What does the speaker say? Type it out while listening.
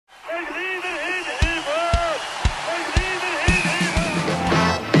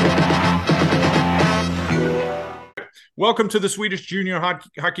Welcome to the Swedish Junior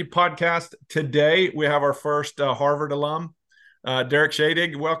Hockey Podcast. Today we have our first Harvard alum, Derek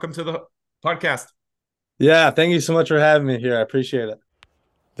Schaedig. Welcome to the podcast. Yeah, thank you so much for having me here. I appreciate it.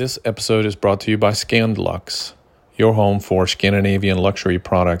 This episode is brought to you by Scandlux, your home for Scandinavian luxury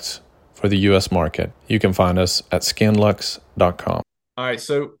products for the U.S. market. You can find us at scandlux.com. All right,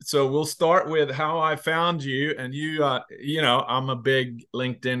 so we'll start with how I found you, and I'm a big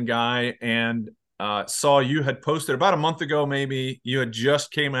LinkedIn guy, and saw you had posted about a month ago, maybe you had just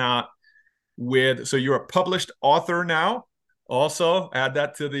came out with. So you're a published author now. Also, add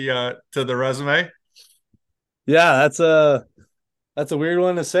that to the resume. Yeah, that's a weird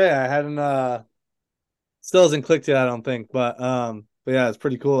one to say. I hadn't still hasn't clicked yet, I don't think. But yeah, it's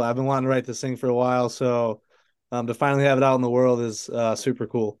pretty cool. I've been wanting to write this thing for a while, so to finally have it out in the world is super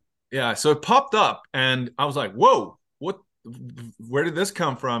cool. Yeah, so it popped up, and I was like, "Whoa, what? Where did this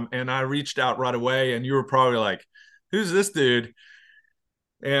come from?" And I reached out right away, and you were probably like, "Who's this dude?"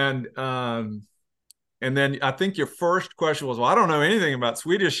 And then I think your first question was, "Well, I don't know anything about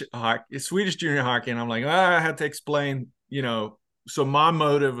Swedish hockey, Swedish junior hockey," and I'm like, I had to explain. So my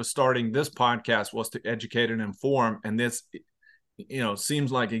motive of starting this podcast was to educate and inform, and this,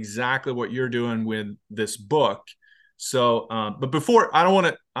 seems like exactly what you're doing with this book. So, but before, I don't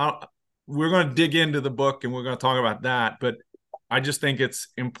want to. We're going to dig into the book, and we're going to talk about that. But I just think it's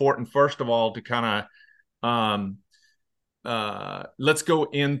important, first of all, to kind of let's go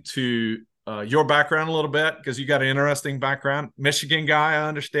into your background a little bit, because you got an interesting background. Michigan guy, I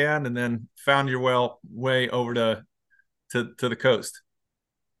understand, and then found your way over to the coast.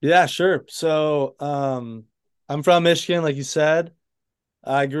 Yeah, sure. So I'm from Michigan, like you said.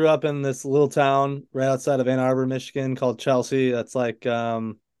 I grew up in this little town right outside of Ann Arbor, Michigan called Chelsea. That's like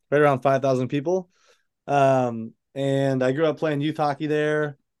right around 5,000 people. And I grew up playing youth hockey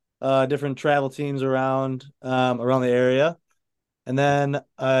there, different travel teams around the area. And then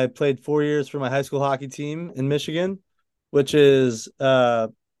I played 4 years for my high school hockey team in Michigan, which is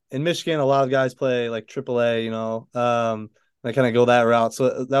in Michigan, a lot of guys play like AAA, I kind of go that route.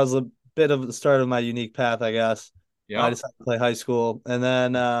 So that was a bit of the start of my unique path, I guess. I Yeah. decided to play high school. And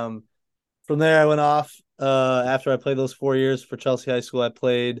then from there, I went off. After I played those 4 years for Chelsea High School, I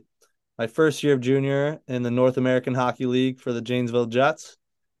played my first year of junior in the North American Hockey League for the Janesville Jets.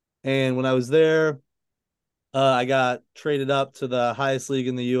 And when I was there, I got traded up to the highest league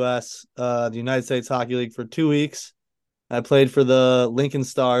in the U.S., the United States Hockey League, for 2 weeks. I played for the Lincoln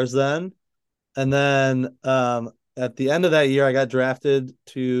Stars then. And then at the end of that year, I got drafted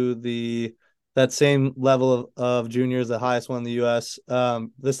to that same level of juniors, the highest one in the U.S.,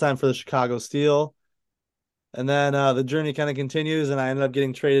 this time for the Chicago Steel. And then the journey kind of continues, and I ended up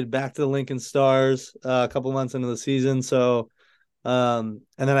getting traded back to the Lincoln Stars a couple months into the season. So, and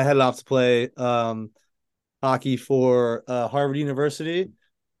then I headed off to play hockey for Harvard University,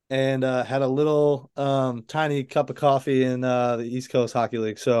 and had a little tiny cup of coffee in the East Coast Hockey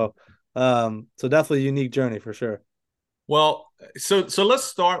League. So definitely a unique journey for sure. Well, so let's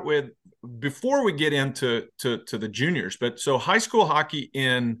start with, before we get into to the juniors. But so high school hockey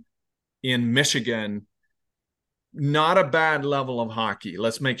in Michigan, not a bad level of hockey.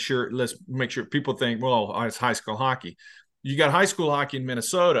 Let's make sure people think, well, it's high school hockey. You got high school hockey in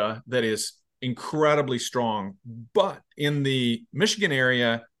Minnesota that is incredibly strong, but in the Michigan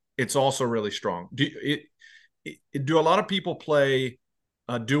area, it's also really strong. Do a lot of people play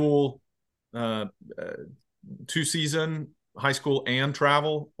a dual two season high school and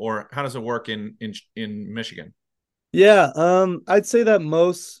travel, or how does it work in Michigan? Yeah, I'd say that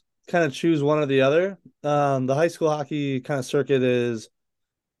most kind of choose one or the other. The high school hockey kind of circuit is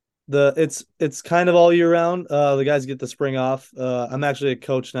it's kind of all year round. The guys get the spring off. I'm actually a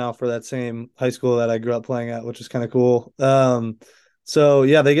coach now for that same high school that I grew up playing at, which is kind of cool. So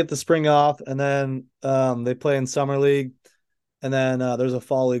yeah, they get the spring off, and then they play in summer league, and then there's a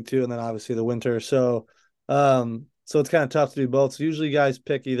fall league too, and then obviously the winter. So it's kind of tough to do both. So usually guys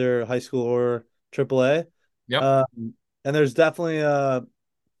pick either high school or AAA. Yep. And there's definitely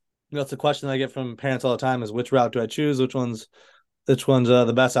it's a question that I get from parents all the time is, which route do I choose? Which one's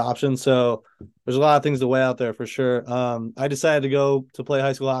the best option? So there's a lot of things to weigh out there for sure. I decided to go to play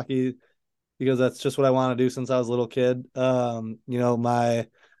high school hockey because that's just what I want to do since I was a little kid. I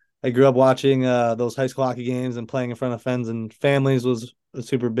grew up watching those high school hockey games, and playing in front of friends and families was a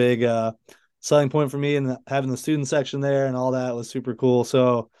super big selling point for me, and having the student section there and all that was super cool.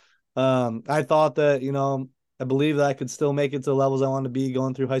 So I thought that, I believe that I could still make it to the levels I wanted to be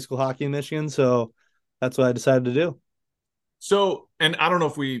going through high school hockey in Michigan. So that's what I decided to do. So, and I don't know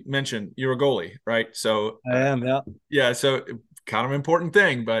if we mentioned, you're a goalie, right? So I am, yeah. yeah. So kind of important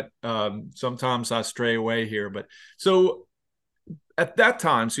thing, but sometimes I stray away here. But so at that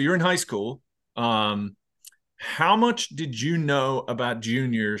time, so you're in high school. How much did you know about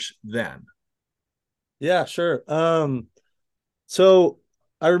juniors then? Yeah, sure. So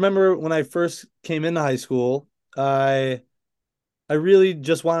I remember when I first came into high school, I I really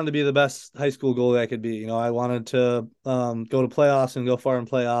just wanted to be the best high school goalie I could be. I wanted to go to playoffs and go far in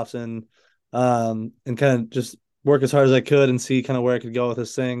playoffs and kind of just work as hard as I could and see kind of where I could go with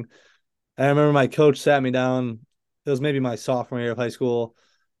this thing. And I remember my coach sat me down. It was maybe my sophomore year of high school,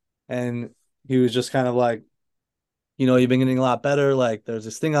 and he was just kind of like, you've been getting a lot better. Like there's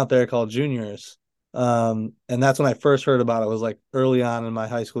this thing out there called juniors. And that's when I first heard about it, was like early on in my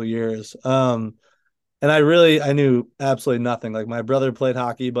high school years. And I knew absolutely nothing. Like my brother played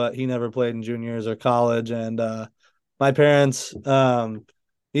hockey, but he never played in juniors or college. And my parents,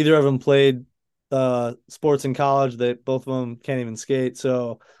 neither of them played sports in college. They both of them can't even skate.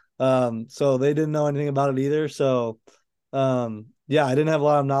 So they didn't know anything about it either. So yeah, I didn't have a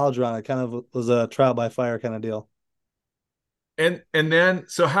lot of knowledge around it. Kind of was a trial by fire kind of deal. And then,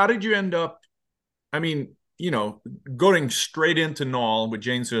 so how did you end up? I mean, going straight into Null with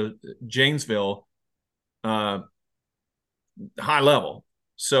Janesville, uh, high level.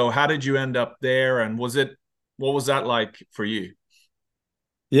 So how did you end up there? And what was that like for you?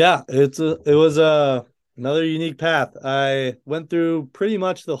 Yeah, it was another unique path. I went through pretty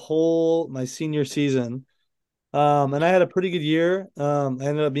much the whole my senior season. And I had a pretty good year. I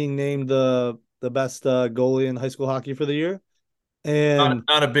ended up being named the best goalie in high school hockey for the year. And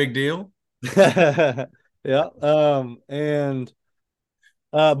Not a big deal. yeah. And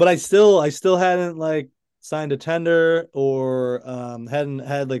but I still hadn't like signed a tender or hadn't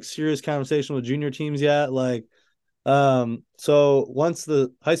had like serious conversation with junior teams yet. So once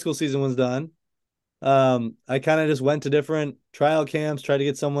the high school season was done, I kind of just went to different tryout camps, tried to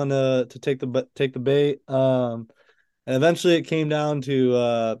get someone to take the bait. And eventually it came down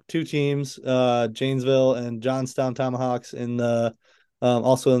to two teams, Janesville and Johnstown Tomahawks in the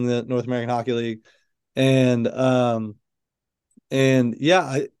also in the North American Hockey League. And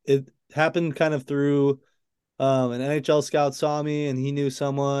yeah, it happened kind of through an NHL scout saw me and he knew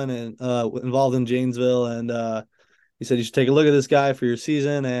someone and involved in Janesville, and he said you should take a look at this guy for your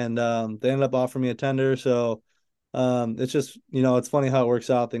season, and they ended up offering me a tender. So it's just, it's funny how it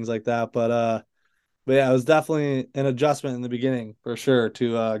works out, things like that. But yeah, it was definitely an adjustment in the beginning for sure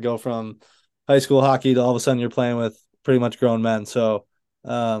to go from high school hockey to all of a sudden you're playing with pretty much grown men. So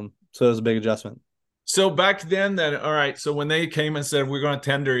it was a big adjustment. So back then, all right. So when they came and said we're going to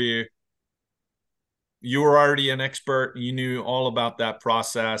tender you, you were already an expert. You knew all about that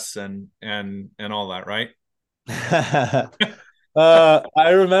process and all that, right? I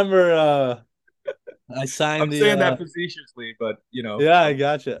remember I I'm signed the saying that facetiously, but yeah, I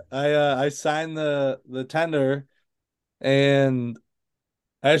gotcha. I signed the tender, and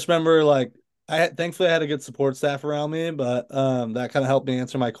I just remember like thankfully I had a good support staff around me, but that kind of helped me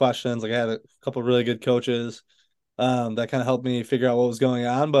answer my questions. Like I had a couple of really good coaches that kind of helped me figure out what was going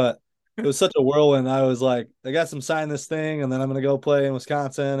on. But it was such a whirlwind. I was like, I guess I'm signing this thing, and then I'm gonna go play in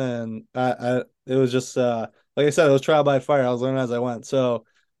Wisconsin, and it was just like I said, it was trial by fire. I was learning as I went. So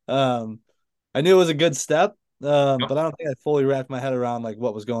um, I knew it was a good step, but I don't think I fully wrapped my head around like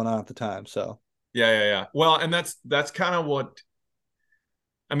what was going on at the time. So yeah. Well, and that's kind of what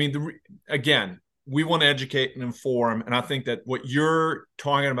I mean. Again, we want to educate and inform, and I think that what you're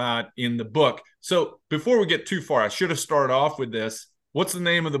talking about in the book. So before we get too far, I should have started off with this. What's the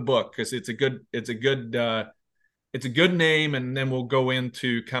name of the book? Because it's a good name, and then we'll go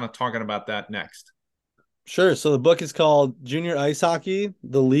into kind of talking about that next. sure. So the book is called Junior Ice Hockey: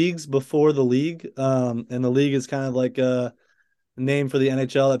 The Leagues Before the League. And the league is kind of like a name for the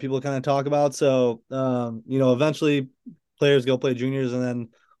NHL that people kind of talk about. So eventually players go play juniors and then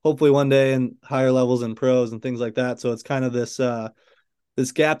hopefully one day in higher levels and pros and things like that. So it's kind of this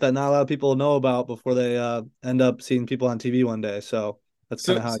gap that not a lot of people know about before they end up seeing people on TV one day. So that's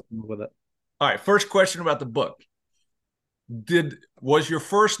kind So, of how I came up with it. all right, first question about the book. Was your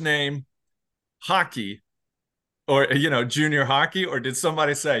first name Hockey or junior hockey, or did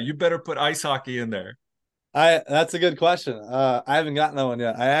somebody say you better put ice hockey in there? That's a good question. I haven't gotten that one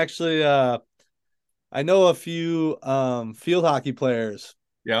yet. I actually I know a few field hockey players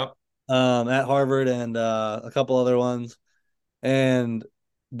Yeah. at Harvard and a couple other ones, and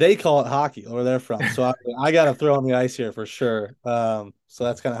they call it hockey where they're from. So I got to throw on the ice here for sure. So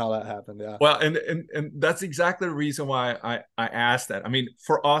that's kind of how that happened. Yeah. Well, and that's exactly the reason why I asked that. I mean,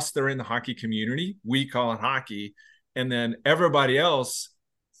 for us, they're in the hockey community. We call it hockey, and then everybody else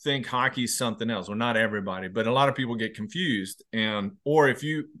think hockey's something else. Well, not everybody, but a lot of people get confused. Or if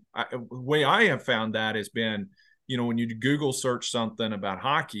the way I have found that has been, when you Google search something about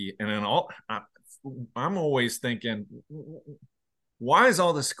hockey, and then I'm always thinking, why is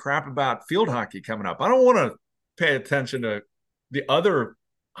all this crap about field hockey coming up? I don't want to pay attention to the other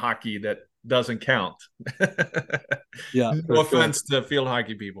hockey that doesn't count. Yeah. No offense to field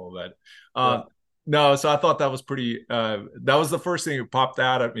hockey people, but Yeah. no. So I thought that was pretty. That was the first thing that popped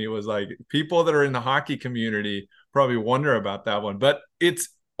out at me, was like, people that are in the hockey community probably wonder about that one. But it's,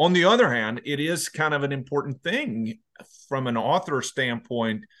 on the other hand, it is kind of an important thing from an author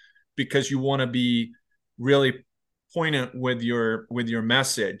standpoint, because you want to be really poignant with your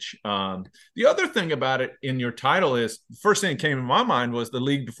message. The other thing about it in your title is, the first thing that came in my mind was the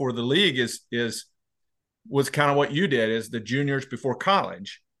league before the league was kind of what you did, is the juniors before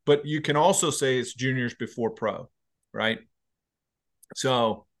college, but you can also say it's juniors before pro, right?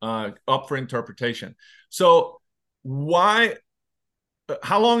 So up for interpretation. So when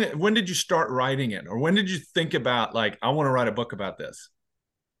did you start writing it, or when did you think about, like, I want to write a book about this?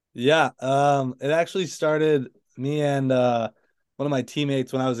 Yeah. It actually started me and one of my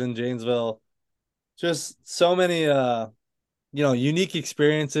teammates when I was in Janesville. Just so many unique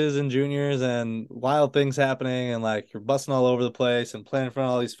experiences in juniors and wild things happening, and like you're busting all over the place and playing in front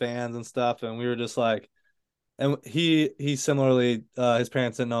of all these fans and stuff. And we were just like, and he similarly, his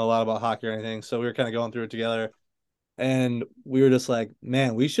parents didn't know a lot about hockey or anything, so we were kind of going through it together. And we were just like,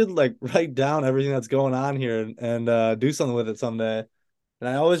 man, we should like write down everything that's going on here and do something with it someday. And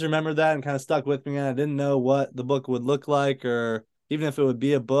I always remembered that and kind of stuck with me. And I didn't know what the book would look like, or even if it would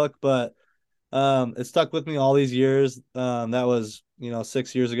be a book, but it stuck with me all these years. That was,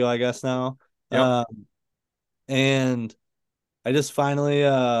 6 years ago, I guess now. Yep. And I just finally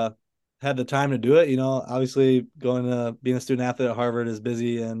had the time to do it. Obviously being a student athlete at Harvard is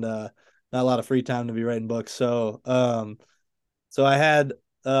busy, and not a lot of free time to be writing books. So I had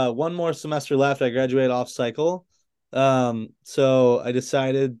one more semester left. I graduated off cycle. So I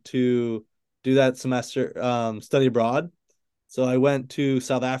decided to do that semester, study abroad. So I went to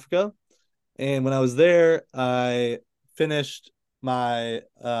South Africa, and when I was there, I finished my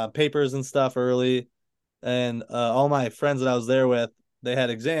papers and stuff early, and all my friends that I was there with, they had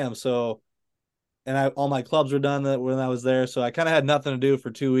exams. So, and all my clubs were done when I was there. So I kind of had nothing to do for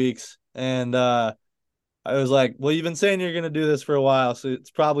 2 weeks, and I was like, well, you've been saying you're going to do this for a while, so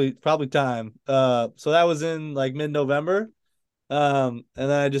it's probably time. So that was in like mid-November. And then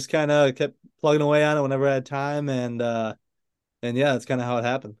I just kind of kept plugging away on it whenever I had time, and yeah, that's kind of how it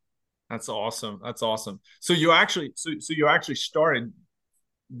happened. That's awesome. That's awesome. So you actually started,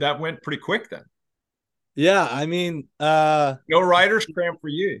 that went pretty quick then. Yeah, I mean, No writer's cramp for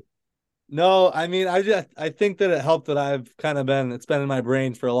you. no, I mean, I think that it helped that it's been in my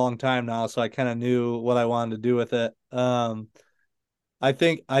brain for a long time now, so I kind of knew what I wanted to do with it. I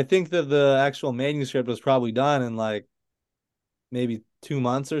think that the actual manuscript was probably done in like maybe 2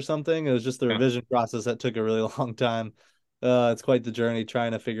 months or something. It was just the Yeah. revision process that took a really long time. It's quite the journey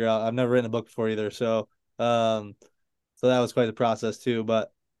trying to figure out. I've never written a book before either, so that was quite the process too.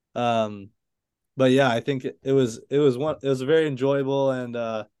 But yeah, I think it was a very enjoyable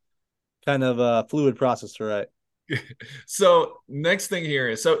and kind of a fluid process to write. So next thing here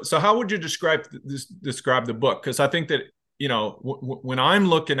is, so how would you describe the book? Because I think that, when I'm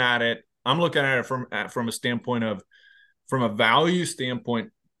looking at it, from a standpoint of, from a value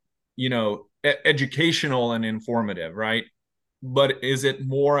standpoint, educational and informative, right? But is it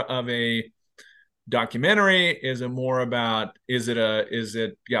more of a documentary? Is it more about, is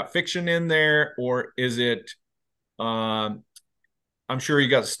it got fiction in there, or is it, I'm sure you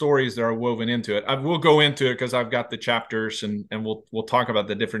got stories that are woven into it. We'll go into it because I've got the chapters, and we'll talk about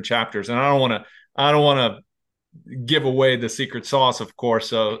the different chapters. And I don't want to give away the secret sauce, of course.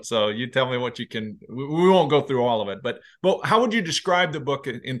 So you tell me what you can. We won't go through all of it, but how would you describe the book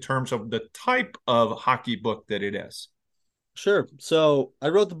in terms of the type of hockey book that it is? Sure. So I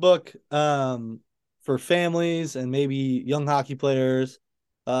wrote the book for families and maybe young hockey players,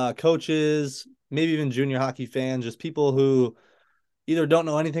 coaches, maybe even junior hockey fans, just people who either don't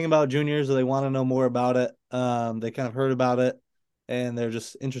know anything about juniors or they want to know more about it. They kind of heard about it and they're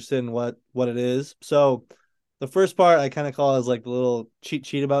just interested in what it is. So the first part I kind of call as like the little cheat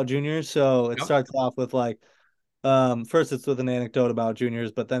sheet about juniors. So it Yep. starts off with like, first it's with an anecdote about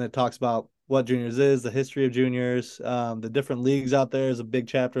juniors, but then it talks about what juniors is, the history of juniors, the different leagues out there is a big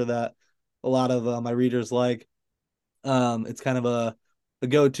chapter that a lot of my readers like. It's kind of a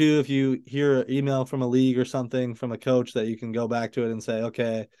go-to if you hear an email from a league or something from a coach, that you can go back to it and say,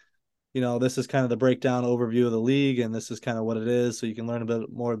 okay, this is kind of the breakdown overview of the league, and this is kind of what it is, so you can learn a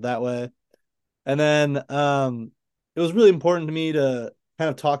bit more that way. And then it was really important to me to kind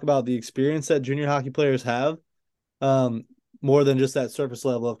of talk about the experience that junior hockey players have, um, more than just that surface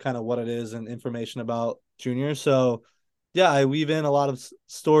level of kind of what it is and information about juniors. So yeah, I weave in a lot of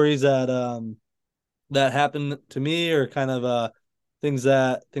stories that happened to me, or kind of things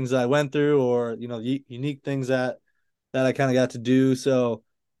that I went through, or unique things that I kind of got to do. So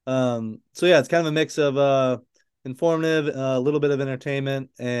yeah, it's kind of a mix of informative, a little bit of entertainment,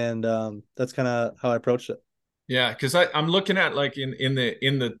 and that's kind of how I approached it. Yeah, because I'm looking at like in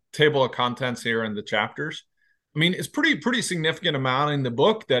the table of contents here in the chapters. I mean, it's pretty significant amount in the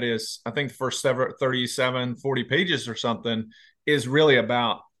book that is, I think the first 37, 40 pages or something is really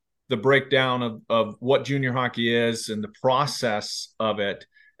about the breakdown of what junior hockey is and the process of it.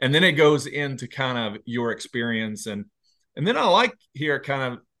 And then it goes into kind of your experience. And then I like here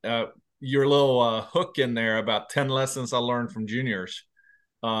kind of your little hook in there about 10 lessons I learned from juniors.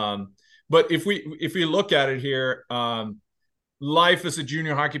 Um, but if we look at it here, life as a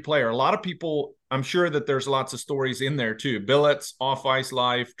junior hockey player, a lot of people, I'm sure that there's lots of stories in there too. Billets, off ice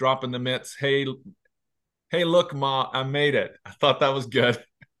life, dropping the mitts. Hey, look, Ma, I made it. I thought that was good.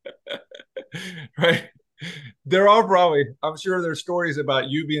 Right? There are probably, I'm sure there's stories about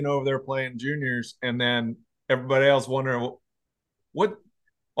you being over there playing juniors, and then everybody else wondering what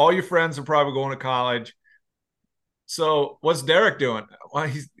all your friends are probably going to college. So what's Derek doing? Well,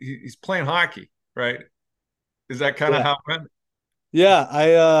 he's playing hockey, right? Is that kind of Yeah. how it went? Yeah,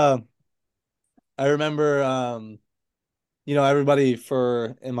 I remember everybody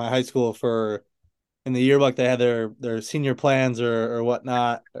for in my high school, for in the yearbook, they had their senior plans or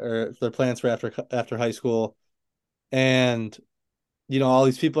whatnot, or their plans for after high school. And all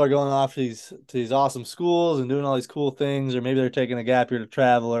these people are going off to these awesome schools and doing all these cool things, or maybe they're taking a gap year to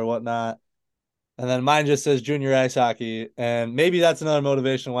travel or whatnot. And then mine just says junior ice hockey, and maybe that's another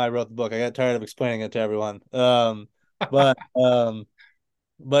motivation why I wrote the book. I got tired of explaining it to everyone. But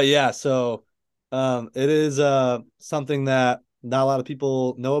but yeah, so it is something that not a lot of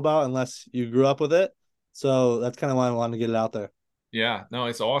people know about unless you grew up with it. So that's kind of why I wanted to get it out there. Yeah, no,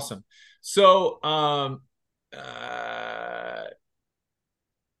 it's awesome. So, uh,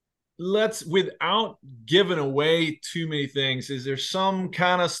 let's, without giving away too many things, is there some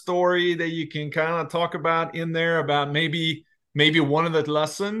kind of story that you can kind of talk about in there about maybe one of the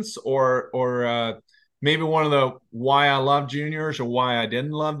lessons, or maybe one of the why I love juniors or why I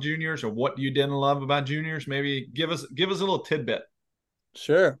didn't love juniors or what you didn't love about juniors? Maybe give us a little tidbit.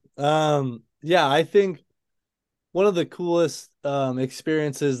 Sure. Yeah, I think one of the coolest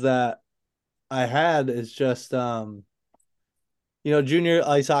experiences that I had is just junior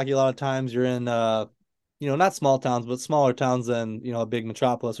ice hockey. A lot of times you're in not small towns, but smaller towns than a big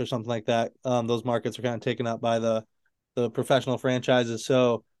metropolis or something like that. Those markets are kind of taken up by the professional franchises.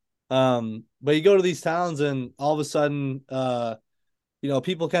 So but you go to these towns, and all of a sudden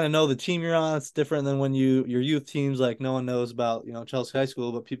people kind of know the team you're on. It's different than when your youth teams, like no one knows about Chelsea High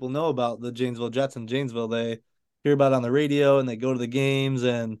School, but people know about the Janesville Jets in Janesville. They hear about it on the radio, and they go to the games,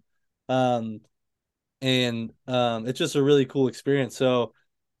 um it's just a really cool experience. So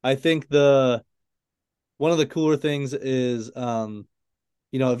I think the one of the cooler things is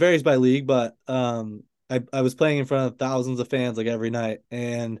it varies by league, but I was playing in front of thousands of fans like every night,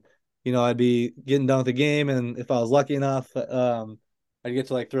 and I'd be getting done with the game, and if I was lucky enough, I'd get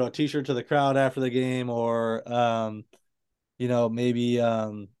to like throw a t-shirt to the crowd after the game, or you know maybe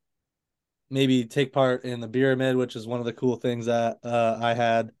maybe take part in the pyramid, which is one of the cool things that I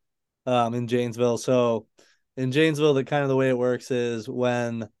had in Janesville. So in Janesville, the way it works is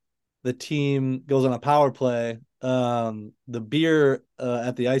when the team goes on a power play, the beer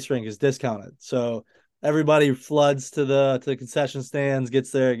at the ice rink is discounted. So everybody floods to the concession stands,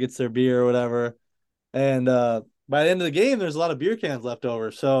 gets their beer or whatever. And by the end of the game, there's a lot of beer cans left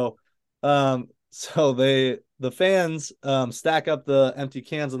over. So the fans stack up the empty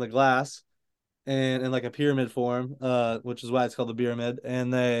cans on the glass, and in like a pyramid form, which is why it's called the pyramid.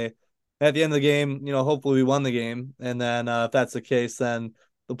 And they, at the end of the game, hopefully we won the game. And then if that's the case, then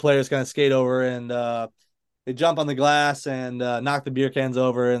the players kind of skate over, and they jump on the glass and knock the beer cans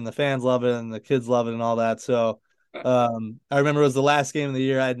over, and the fans love it, and the kids love it, and all that. So I remember it was the last game of the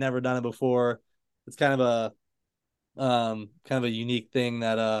year. I had never done it before. It's kind of a unique thing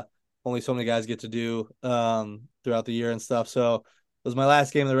that only so many guys get to do throughout the year and stuff. So it was my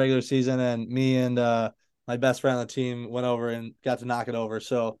last game of the regular season, and me and my best friend on the team went over and got to knock it over.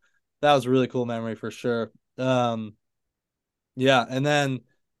 So that was a really cool memory for sure. Yeah, and then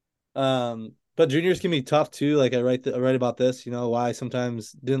But juniors can be tough too. Like I write about this, why I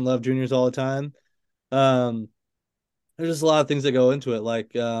sometimes didn't love juniors all the time. Um, there's just a lot of things that go into it.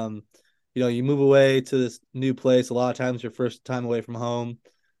 Like, you move away to this new place. A lot of times your first time away from home.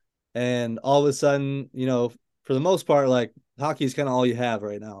 And all of a sudden, for the most part, like hockey is kind of all you have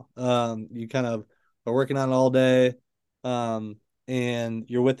right now. You kind of are working on it all day. And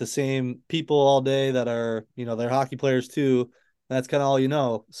you're with the same people all day that are, they're hockey players too. That's kind of all you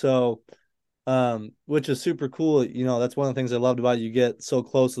know. So, which is super cool. That's one of the things I loved about it. You get so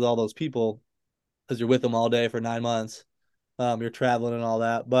close with all those people because you're with them all day for 9 months. You're traveling and all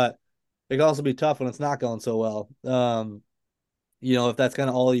that, but it can also be tough when it's not going so well. If that's kind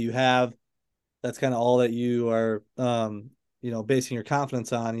of all you have, that's kind of all that you are, basing your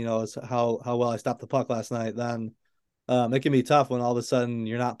confidence on, is how well I stopped the puck last night, then it can be tough when all of a sudden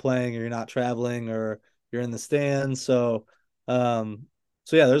you're not playing or you're not traveling or you're in the stands. Um,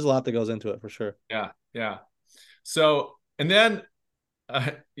 so yeah, there's a lot that goes into it for sure. Yeah, yeah. So, and then,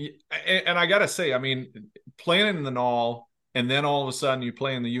 and I gotta say, I mean, playing in the NOL, and then all of a sudden you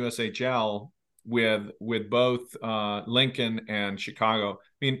play in the USHL with both Lincoln and Chicago. I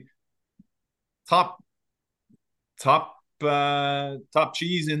mean, top top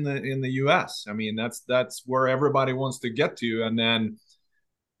cheese in the US. I mean, that's where everybody wants to get to, and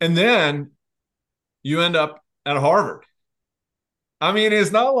then you end up at Harvard. I mean,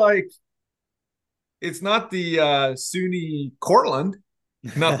 it's not the SUNY Cortland.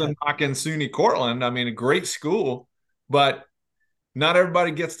 Nothing knocking SUNY Cortland. I mean, a great school, but not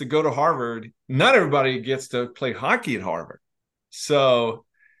everybody gets to go to Harvard. Not everybody gets to play hockey at Harvard. So,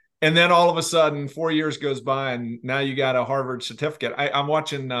 and then all of a sudden, 4 years goes by, and now you got a Harvard certificate. I'm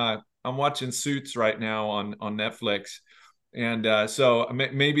watching Suits right now on Netflix, and so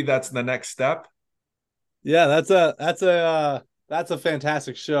maybe that's the next step. Yeah, that's a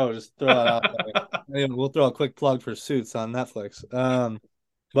fantastic show. Just throw that out there. We'll throw a quick plug for Suits on Netflix.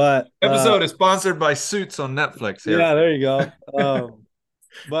 But Episode is sponsored by Suits on Netflix here. yeah, there you go.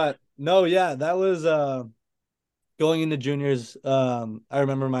 But no, yeah, that was going into juniors. I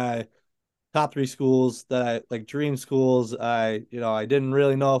remember my top three schools that I like dream schools. I didn't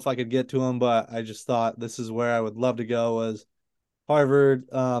really know if I could get to them, but I just thought this is where I would love to go was Harvard,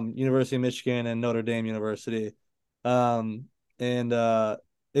 University of Michigan, and Notre Dame University. And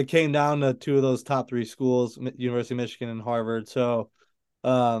it came down to two of those top three schools, University of Michigan and Harvard. So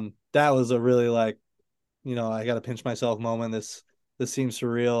that was a really like, I got to pinch myself moment. This seems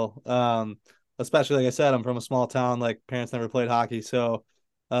surreal. Especially like I said, I'm from a small town. Like parents never played hockey,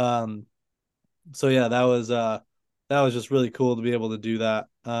 um, so yeah, that was just really cool to be able to do that.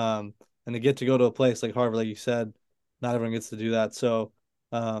 And to get to go to a place like Harvard, like you said, not everyone gets to do that. So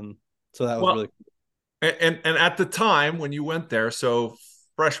that was really Well, and at the time when you went there, so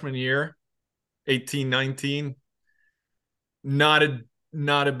freshman year, 18, 19, not a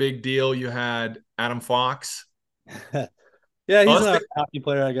not a big deal. You had Adam Fox. cool. Yeah, he's Us, not a hockey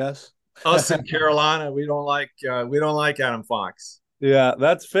player, I guess. us in Carolina, we don't like Adam Fox. Yeah,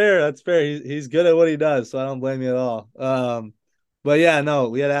 that's fair. That's fair. He's good at what he does, so I don't blame you at all. But yeah, no,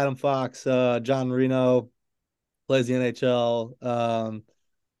 we had Adam Fox, John Marino plays the NHL. A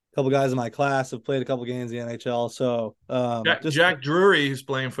couple guys in my class have played a couple games in the NHL. So just Jack Drury, who's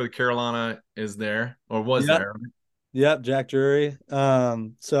playing for the Carolina, is there or was yep, there. yep, Jack Drury.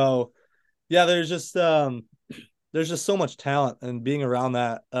 So yeah, there's just so much talent, and being around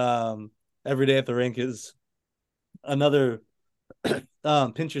that every day at the rink is another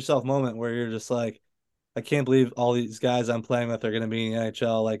pinch yourself moment where you're just like, I can't believe all these guys I'm playing with are going to be in the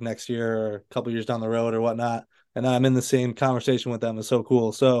NHL like next year or a couple years down the road or whatnot, and I'm in the same conversation with them. It's so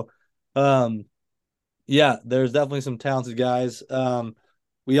cool. So, um, yeah, there's definitely some talented guys.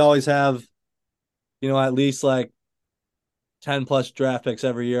 We always have, at least like 10 plus draft picks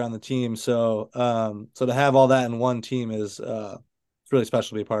every year on the team. So to have all that in one team is it's really special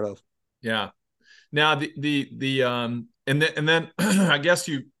to be a part of. Yeah. Now and then I guess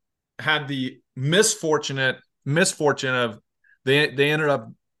you had the misfortune of they ended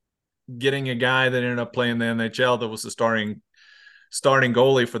up getting a guy that ended up playing the NHL that was the starting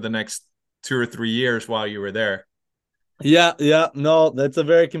goalie for the next 2 or 3 years while you were there. Yeah, yeah, no, that's a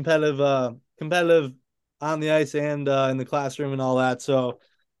very competitive on the ice and in the classroom and all that. So,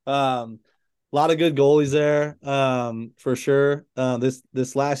 a lot of good goalies there, for sure.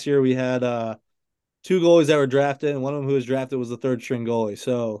 This last year we had two goalies that were drafted, and one of them who was drafted was the third string goalie.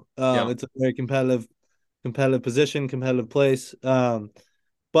 So, Yeah. it's a very competitive position, competitive place.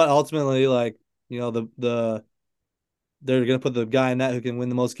 But ultimately, like the they're gonna put the guy in net who can win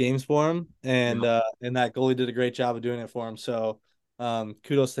the most games for him, and that goalie did a great job of doing it for him. So,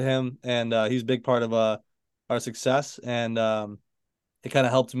 kudos to him. And he's a big part of our success. And it kind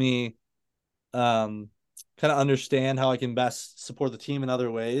of helped me kind of understand how I can best support the team in other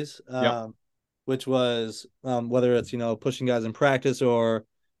ways. Yep. Which was whether it's, pushing guys in practice or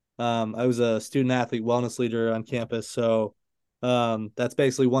I was a student athlete wellness leader on campus. So that's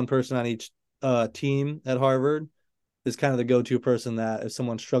basically one person on each team at Harvard is kind of the go-to person that if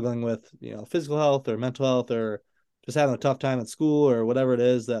someone's struggling with, physical health or mental health or just having a tough time at school or whatever it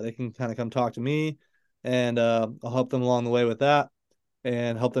is, that they can kind of come talk to me, and I'll help them along the way with that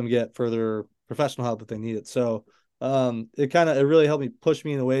and help them get further professional help if they need it. So it really helped me push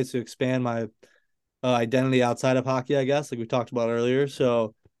me in ways to expand my identity outside of hockey, I guess, like we talked about earlier.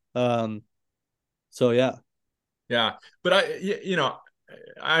 Um, so yeah. Yeah. But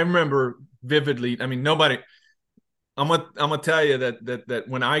I remember vividly. I mean, nobody. I'm gonna tell you that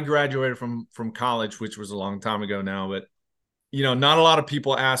when I graduated from college, which was a long time ago now, but not a lot of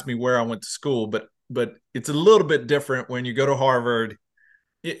people ask me where I went to school, but it's a little bit different when you go to Harvard.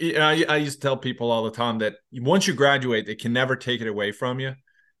 I used to tell people all the time that once you graduate, they can never take it away from you.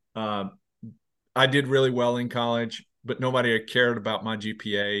 I did really well in college, but nobody cared about my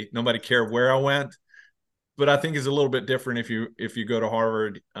GPA. Nobody cared where I went. But I think it's a little bit different if you go to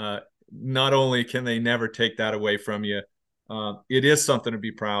Harvard. Not only can they never take that away from you, it is something to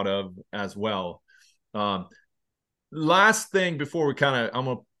be proud of as well. Last thing before I'm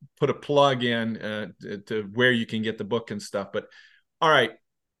gonna put a plug in to where you can get the book and stuff. But all right,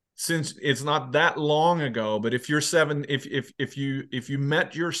 since it's not that long ago, but if you're if you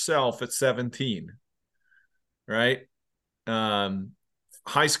met yourself at 17, right,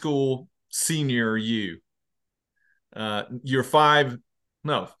 high school senior you're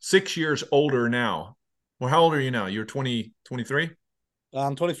 6 years older now. Well, how old are you now? You're 20, 23?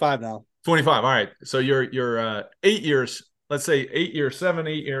 I'm 25 now. 25. All right. So you're 8 years, let's say 8 years, 8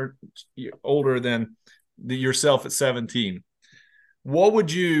 years older than yourself at 17.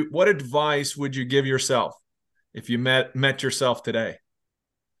 What advice would you give yourself if you met yourself today?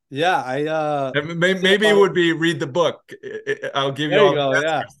 Yeah, maybe it would be read the book. I'll give you there you all go. the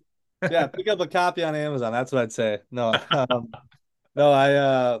Yeah. Yeah. Pick up a copy on Amazon. That's what I'd say. No, no,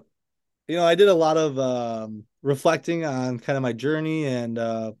 I did a lot of reflecting on kind of my journey and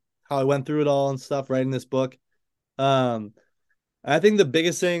how I went through it all and stuff, writing this book. I think the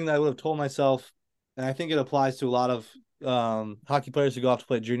biggest thing that I would have told myself, and I think it applies to a lot of hockey players who go off to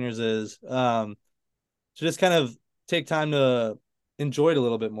play juniors, is to just kind of take time to enjoy it a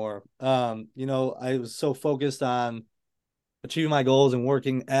little bit more. I was so focused on achieving my goals and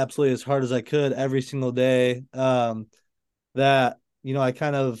working absolutely as hard as I could every single day that, I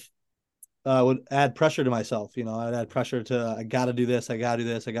kind of would add pressure to myself. I'd add pressure to, I got to do this, I got to do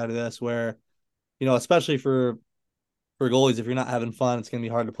this, I got to do this, where, especially for goalies, if you're not having fun, it's going to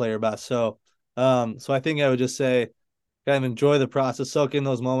be hard to play your best. So I think I would just say kind of enjoy the process, soak in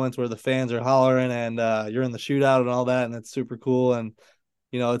those moments where the fans are hollering and you're in the shootout and all that, and it's super cool. And,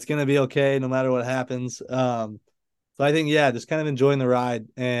 it's going to be okay no matter what happens. So I think, yeah, just kind of enjoying the ride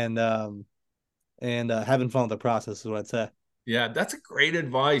and having fun with the process is what I'd say. Yeah, that's a great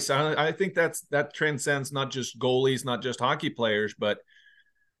advice. I think that transcends not just goalies, not just hockey players, but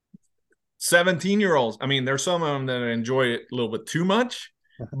 17-year-olds. I mean, there's some of them that enjoy it a little bit too much,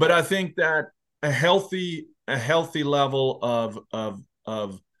 but I think that a healthy level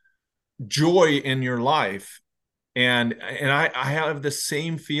of joy in your life. And I have the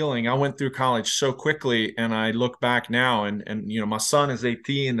same feeling. I went through college so quickly, and I look back now, and my son is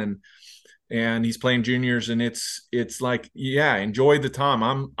 18 and he's playing juniors, and it's like, yeah, enjoy the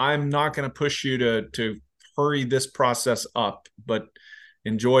time. I'm not going to push you to hurry this process up, but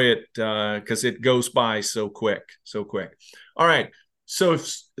enjoy it because it goes by so quick. All right. So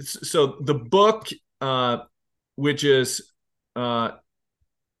the book, which is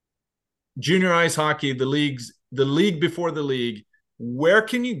Junior Ice Hockey, the league before the league, where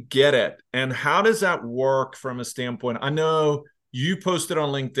can you get it? And how does that work from a standpoint? I know you posted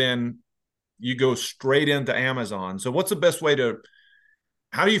on LinkedIn, you go straight into Amazon. So what's the best way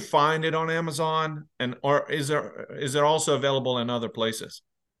how do you find it on Amazon? Or is it also available in other places?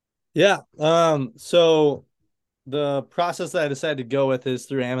 Yeah. So the process that I decided to go with is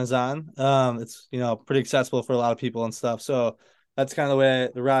through Amazon. It's, pretty accessible for a lot of people and stuff. So that's kind of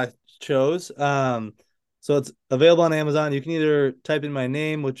the route I chose. So it's available on Amazon. You can either type in my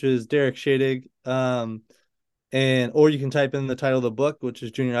name, which is Derek Schaedig, or you can type in the title of the book, which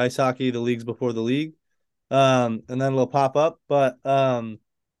is Junior Ice Hockey, the Leagues Before the League. And then it'll pop up. But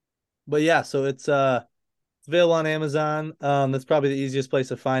yeah, so it's available on Amazon. That's probably the easiest place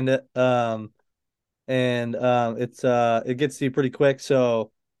to find it. and it gets to you pretty quick.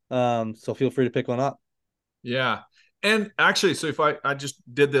 So feel free to pick one up. Yeah. And actually, so if I just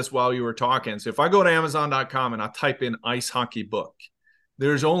did this while you were talking. So if I go to Amazon.com and I type in ice hockey book,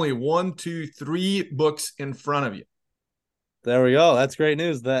 there's only 1, 2, 3 books in front of you. There we go. That's great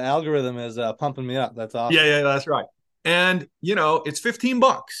news. The algorithm is pumping me up. That's awesome. Yeah, that's right. And it's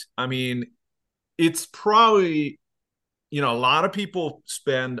 $15. I mean, it's probably, a lot of people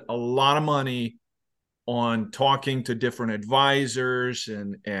spend a lot of money on talking to different advisors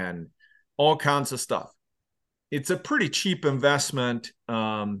and all kinds of stuff. It's a pretty cheap investment.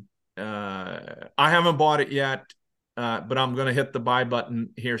 I haven't bought it yet, but I'm going to hit the buy button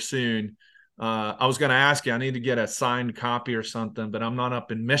here soon. I was going to ask you, I need to get a signed copy or something, but I'm not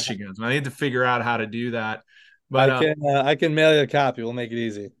up in Michigan. So I need to figure out how to do that. But I can mail you a copy. We'll make it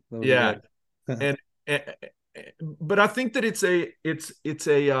easy. Yeah. and but I think that it's a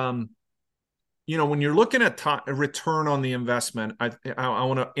when you're looking at a return on the investment, I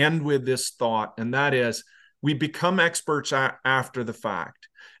want to end with this thought, and that is we become experts after the fact.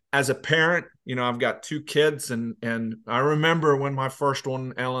 As a parent, I've got 2 kids, and I remember when my first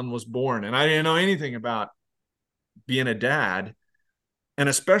one, Ellen, was born, and I didn't know anything about being a dad, and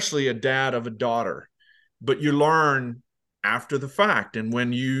especially a dad of a daughter. But you learn after the fact, and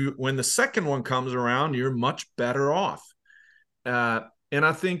when the second one comes around, you're much better off. And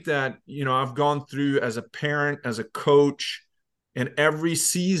I think that I've gone through, as a parent, as a coach, and every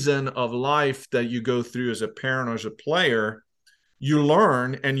season of life that you go through as a parent or as a player, you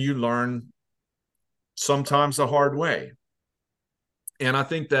learn, and you learn sometimes the hard way. And I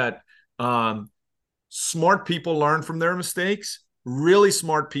think that smart people learn from their mistakes. Really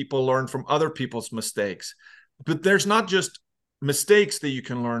smart people learn from other people's mistakes. But there's not just mistakes that you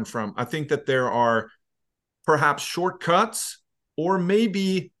can learn from. I think that there are perhaps shortcuts, or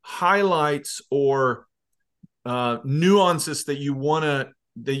maybe highlights, or nuances that you want to,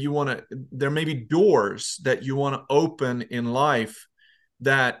 there may be doors that you want to open in life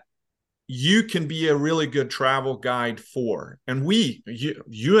that you can be a really good travel guide for. And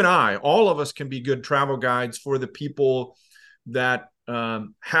you and I, all of us, can be good travel guides for the people that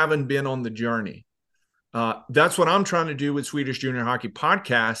haven't been on the journey. That's what I'm trying to do with Swedish Junior Hockey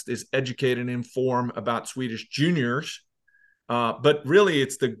Podcast, is educate and inform about Swedish juniors. But really,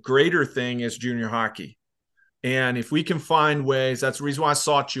 it's the greater thing is junior hockey. And if we can find ways, that's the reason why I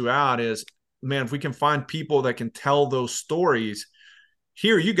sought you out, is, man, if we can find people that can tell those stories,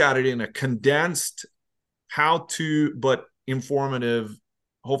 here you got it in a condensed, but informative,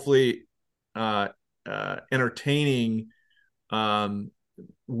 hopefully entertaining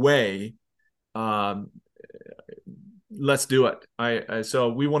way. Let's do it. So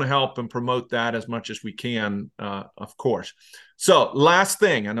we want to help and promote that as much as we can, of course. So last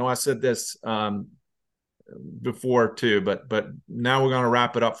thing, I know I said this before too, but now we're going to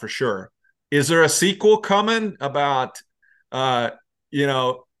wrap it up for sure. Is there a sequel coming about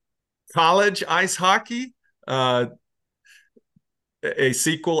college ice hockey? A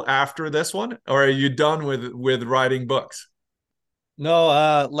sequel after this one, or are you done with writing books?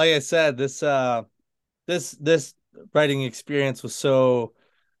 No, like I said, this writing experience was so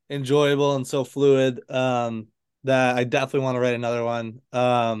enjoyable and so fluid that I definitely want to write another one.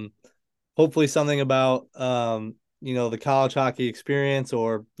 Hopefully something about the college hockey experience,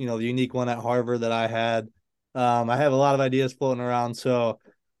 or the unique one at Harvard that I had. I have a lot of ideas floating around, so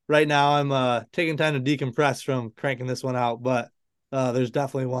right now I'm taking time to decompress from cranking this one out, but there's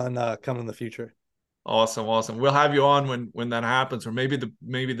definitely one coming in the future. Awesome. We'll have you on when that happens, or maybe the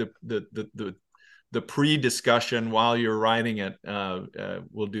pre-discussion while you're writing it.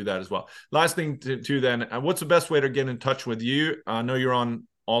 We'll do that as well. Last thing to then, what's the best way to get in touch with you? I know you're on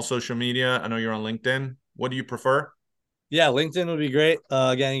all social media. I know you're on LinkedIn. What do you prefer? Yeah, LinkedIn would be great.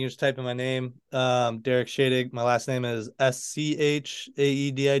 Again, you can just type in my name, Derek Schaedig. My last name is Schaedig.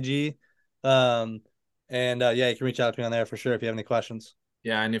 Yeah, you can reach out to me on there for sure if you have any questions.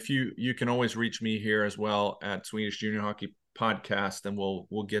 Yeah, and if you can always reach me here as well at Swedish Junior Hockey Podcast, and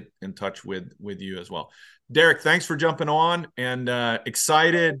we'll get in touch with you as well. Derek, thanks for jumping on, and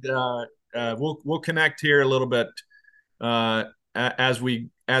excited. We'll connect here a little bit as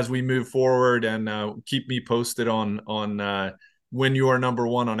we move forward, and keep me posted on when you are number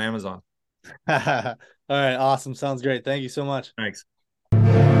one on Amazon. All right, awesome. Sounds great. Thank you so much. Thanks.